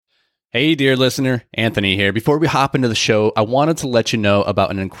Hey, dear listener, Anthony here. Before we hop into the show, I wanted to let you know about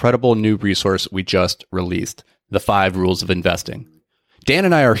an incredible new resource we just released, The 5 Rules of Investing. Dan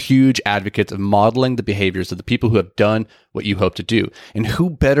and I are huge advocates of modeling the behaviors of the people who have done what you hope to do. And who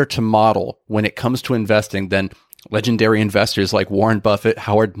better to model when it comes to investing than legendary investors like Warren Buffett,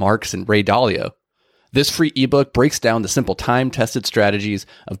 Howard Marks, and Ray Dalio? This free ebook breaks down the simple time-tested strategies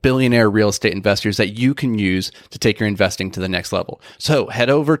of billionaire real estate investors that you can use to take your investing to the next level. So head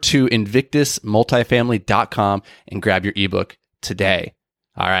over to invictusmultifamily.com and grab your ebook today.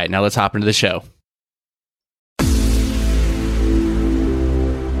 All right, now let's hop into the show.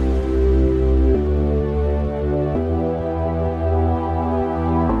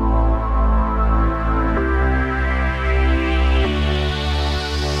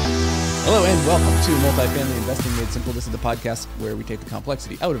 Hello and welcome to Multifamily Investing Made Simple. This is the podcast where we take the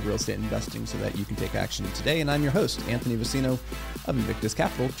complexity out of real estate investing so that you can take action today. And I'm your host, Anthony Vicino of Invictus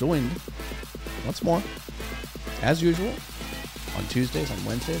Capital, joined once more, as usual, on Tuesdays, on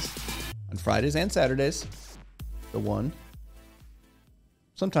Wednesdays, on Fridays and Saturdays. The one,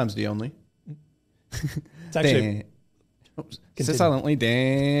 sometimes the only. It's actually... Say silently, Daniel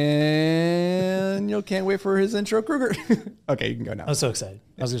can't wait for his intro, Kruger. Okay, you can go now. I'm so excited.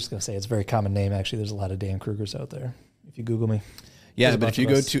 I was just going to say, it's a very common name, actually. There's a lot of Dan Krugers out there, if you Google me. Yeah, but if you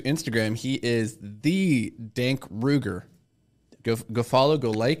go to Instagram, he is the Dank Ruger. Go follow,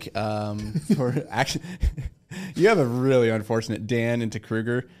 go like. For action, you have a really unfortunate Dan into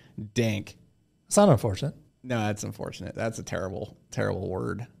Kruger. Dank. It's not unfortunate. No, that's unfortunate. That's a terrible, terrible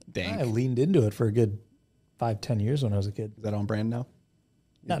word. Dank. I leaned into it for a good 5-10 years when I was a kid. Is that on brand now?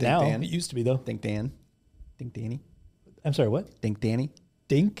 Not now. Dan? It used to be, though. Think Dan. Think Danny. I'm sorry, what? Think Danny.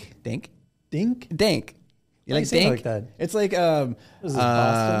 Dink? Dink? Dink? Dank. You like Dink? Dank? Like that? It's like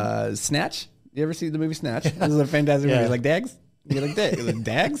Snatch. You ever see the movie Snatch? This is a fantastic movie. You like Dags? You like Dags? You like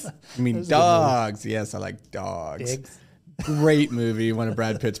Dags? I mean dogs. Yes, I like dogs. Dags. Great movie. One of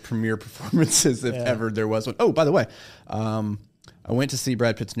Brad Pitt's premier performances, if ever there was one. Oh, by the way, I went to see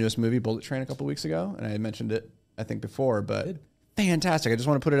Brad Pitt's newest movie, Bullet Train, a couple weeks ago, and I mentioned it, I think, before, but fantastic. I just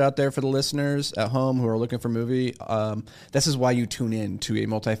want to put it out there for the listeners at home who are looking for a movie. This is why you tune in to a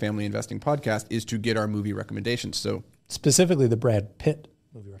multifamily investing podcast, is to get our movie recommendations. So specifically the Brad Pitt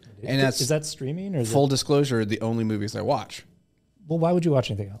movie recommendation. And is that streaming? Or full disclosure, the only movies I watch. Well, why would you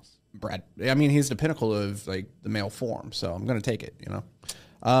watch anything else? Brad. I mean, he's the pinnacle of like the male form, so I'm going to take it, you know.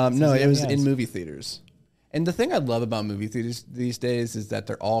 No, it was in movie theaters. And the thing I love about movie theaters these days is that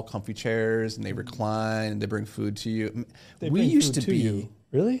they're all comfy chairs and they recline and they bring food to you. We used to be. You.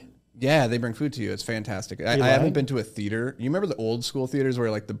 Really? Yeah, they bring food to you. It's fantastic. I haven't been to a theater. You remember the old school theaters where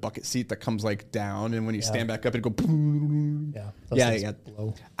like the bucket seat that comes like down and when you stand back up, it'd go boom. Yeah.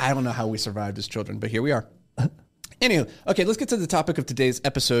 Blow. I don't know how we survived as children, but here we are. Anyway, okay, let's get to the topic of today's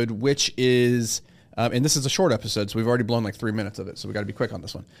episode, which is, and this is a short episode, so we've already blown like 3 minutes of it, so we got to be quick on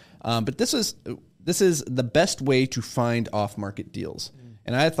this one. But this is the best way to find off-market deals.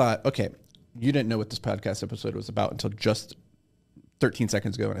 And I thought, okay, you didn't know what this podcast episode was about until just 13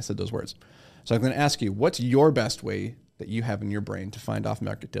 seconds ago when I said those words. So I'm going to ask you, what's your best way that you have in your brain to find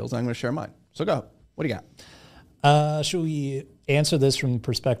off-market deals? I'm going to share mine. So go. What do you got? Should we answer this from the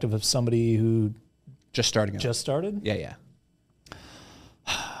perspective of somebody who just started? Yeah.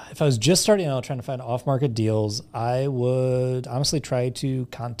 If I was just starting out trying to find off-market deals, I would honestly try to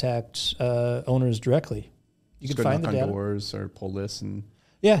contact owners directly. You could find the data. Doors or pull lists and...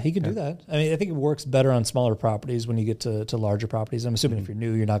 Yeah, he could do that. I mean, I think it works better on smaller properties when you get to larger properties. I'm assuming if you're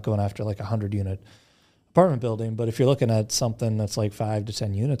new, you're not going after like a 100-unit apartment building. But if you're looking at something that's like 5 to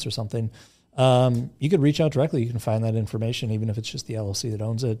 10 units or something, you could reach out directly. You can find that information, even if it's just the LLC that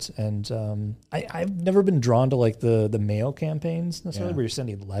owns it. And I've never been drawn to like the mail campaigns necessarily, where you're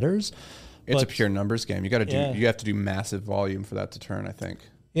sending letters. It's a pure numbers game. You have to do massive volume for that to turn, I think.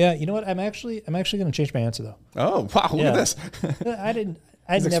 Yeah, you know what? I'm actually going to change my answer though. Oh wow! Look at this.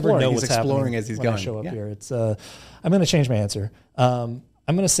 I never know what's exploring as he's when going. I show up here. It's I'm going to change my answer. I'm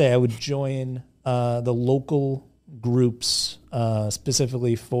going to say I would join the local groups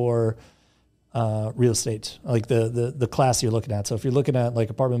specifically for real estate, like the class you're looking at. So if you're looking at like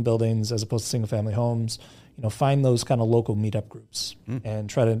apartment buildings as opposed to single family homes, find those kind of local meetup groups and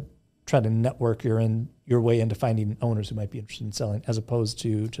try to network your way into finding owners who might be interested in selling, as opposed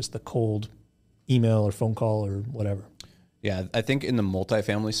to just the cold email or phone call or whatever. Yeah, I think in the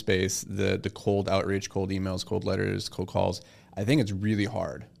multifamily space, the cold outreach, cold emails, cold letters, cold calls, I think it's really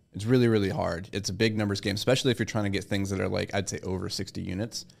hard. It's really, really hard. It's a big numbers game, especially if you're trying to get things that are like, I'd say over 60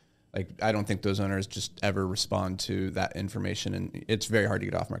 units. Like, I don't think those owners just ever respond to that information, and it's very hard to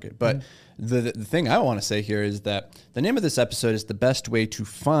get off market. But the thing I want to say here is that the name of this episode is the best way to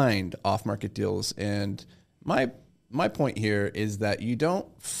find off market deals. And my point here is that you don't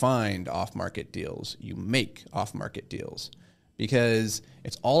find off market deals, you make off market deals, because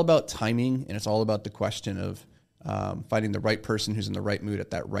it's all about timing, and it's all about the question of finding the right person who's in the right mood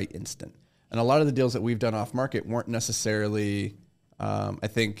at that right instant. And a lot of the deals that we've done off market weren't necessarily, I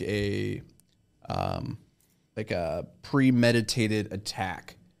think, a premeditated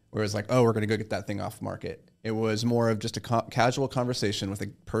attack where it's like, oh, we're going to go get that thing off market. It was more of just a casual conversation with a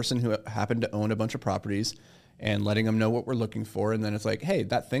person who happened to own a bunch of properties and letting them know what we're looking for. And then it's like, hey,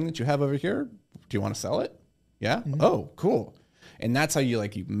 that thing that you have over here, do you want to sell it? Yeah. Mm-hmm. Oh, cool. And that's how you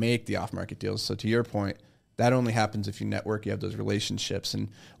make the off market deals. So to your point, that only happens if you network, you have those relationships. And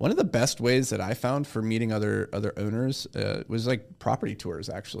one of the best ways that I found for meeting other owners was like property tours,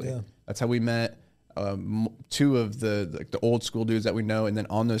 actually. Yeah. That's how we met two of the old school dudes that we know. And then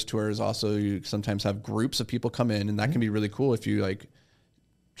on those tours, also, you sometimes have groups of people come in, and that can be really cool if you like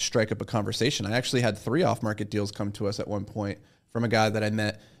strike up a conversation. I actually had 3 off-market deals come to us at one point from a guy that I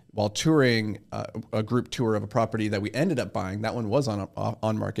met while touring a group tour of a property that we ended up buying. That one was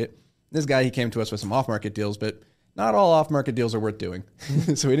on market. This guy, he came to us with some off-market deals, but not all off-market deals are worth doing.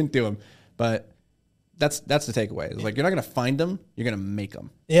 So we didn't do them. But that's the takeaway. It's like, you're not going to find them, you're going to make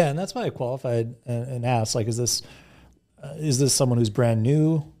them. Yeah, and that's why I qualified and asked, like, is this someone who's brand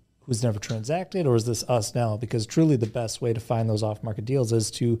new, who's never transacted, or is this us now? Because truly the best way to find those off-market deals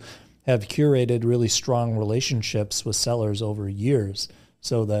is to have curated really strong relationships with sellers over years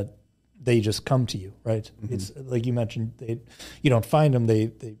so that they just come to you, right? Mm-hmm. It's like you mentioned, you don't find them,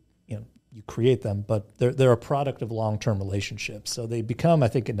 they you create them, but they're a product of long-term relationships. So they become, I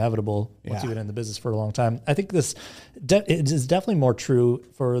think, inevitable once you've been in the business for a long time. I think it is definitely more true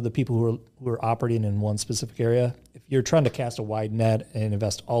for the people who are operating in one specific area. If you're trying to cast a wide net and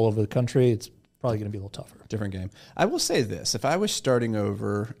invest all over the country, it's probably going to be a little tougher. Different game. I will say this. If I was starting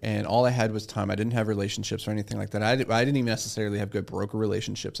over and all I had was time, I didn't have relationships or anything like that. I didn't even necessarily have good broker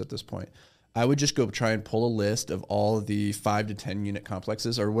relationships at this point. I would just go try and pull a list of all of the 5 to 10 unit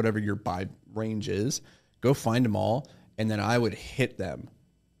complexes or whatever your buy range is. Go find them all, and then I would hit them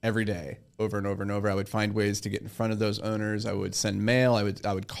every day over and over and over. I would find ways to get in front of those owners. I would send mail. I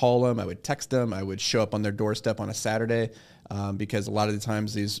would call them. I would text them. I would show up on their doorstep on a Saturday because a lot of the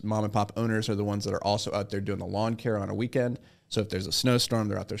times these mom and pop owners are the ones that are also out there doing the lawn care on a weekend. So if there's a snowstorm,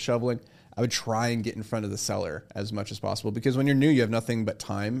 they're out there shoveling. I would try and get in front of the seller as much as possible, because when you're new, you have nothing but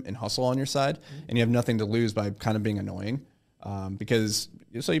time and hustle on your side, and you have nothing to lose by kind of being annoying, because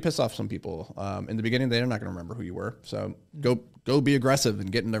so you piss off some people. In the beginning, they're not going to remember who you were. So go be aggressive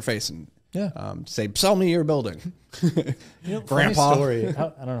and get in their face and say, sell me your building. Grandpa. Funny story. I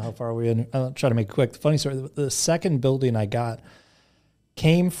don't know how far we're in. I'll try to make it quick. The funny story, the second building I got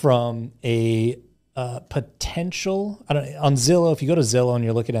came from a potential, on Zillow. If you go to Zillow and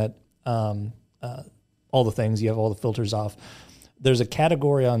you're looking at all the things, you have all the filters off. There's a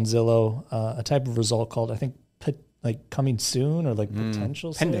category on Zillow, a type of result called, I think, coming soon, or like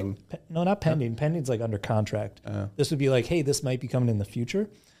potential pending. No, not pending. Pending's like under contract. This would be like, hey, this might be coming in the future.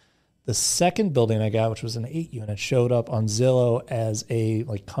 The second building I got, which was an 8 unit, showed up on Zillow as a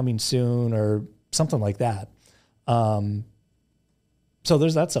like coming soon or something like that. So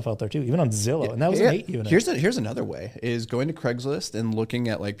there's that stuff out there too, even on Zillow, and that was an 8 unit. Here's another way, is going to Craigslist and looking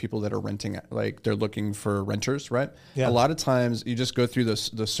at like people that are renting, like they're looking for renters, right? Yeah. A lot of times you just go through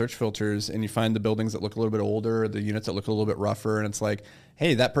the search filters and you find the buildings that look a little bit older, the units that look a little bit rougher, and it's like,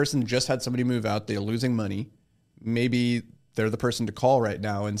 hey, that person just had somebody move out, they're losing money. Maybe they're the person to call right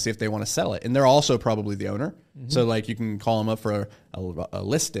now and see if they want to sell it. And they're also probably the owner. Mm-hmm. So like you can call them up for a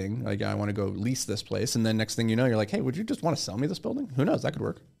listing. Like, I want to go lease this place. And then next thing you know, you're like, hey, would you just want to sell me this building? Who knows? That could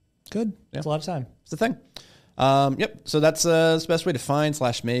work. Good. It's a lot of time. It's the thing. Yep. So that's the best way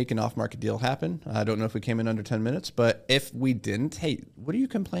to make an off-market deal happen. I don't know if we came in under 10 minutes, but if we didn't, hey, what are you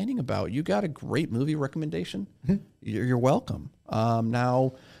complaining about? You got a great movie recommendation. Mm-hmm. You're welcome.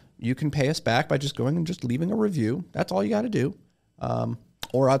 Now, you can pay us back by just going and just leaving a review. That's all you got to do.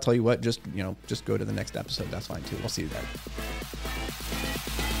 Or I'll tell you what, just go to the next episode. That's fine too. We'll see you guys.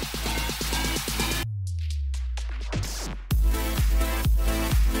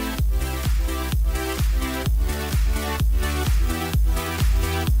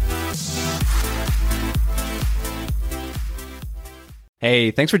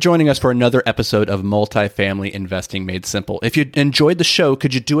 Hey, thanks for joining us for another episode of Multifamily Investing Made Simple. If you enjoyed the show,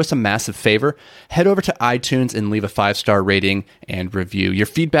 could you do us a massive favor? Head over to iTunes and leave a 5-star rating and review. Your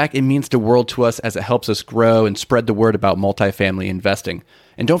feedback, it means the world to us as it helps us grow and spread the word about multifamily investing.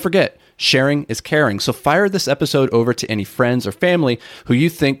 And don't forget, sharing is caring. So fire this episode over to any friends or family who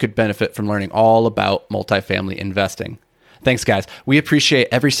you think could benefit from learning all about multifamily investing. Thanks, guys. We appreciate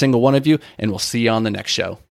every single one of you, and we'll see you on the next show.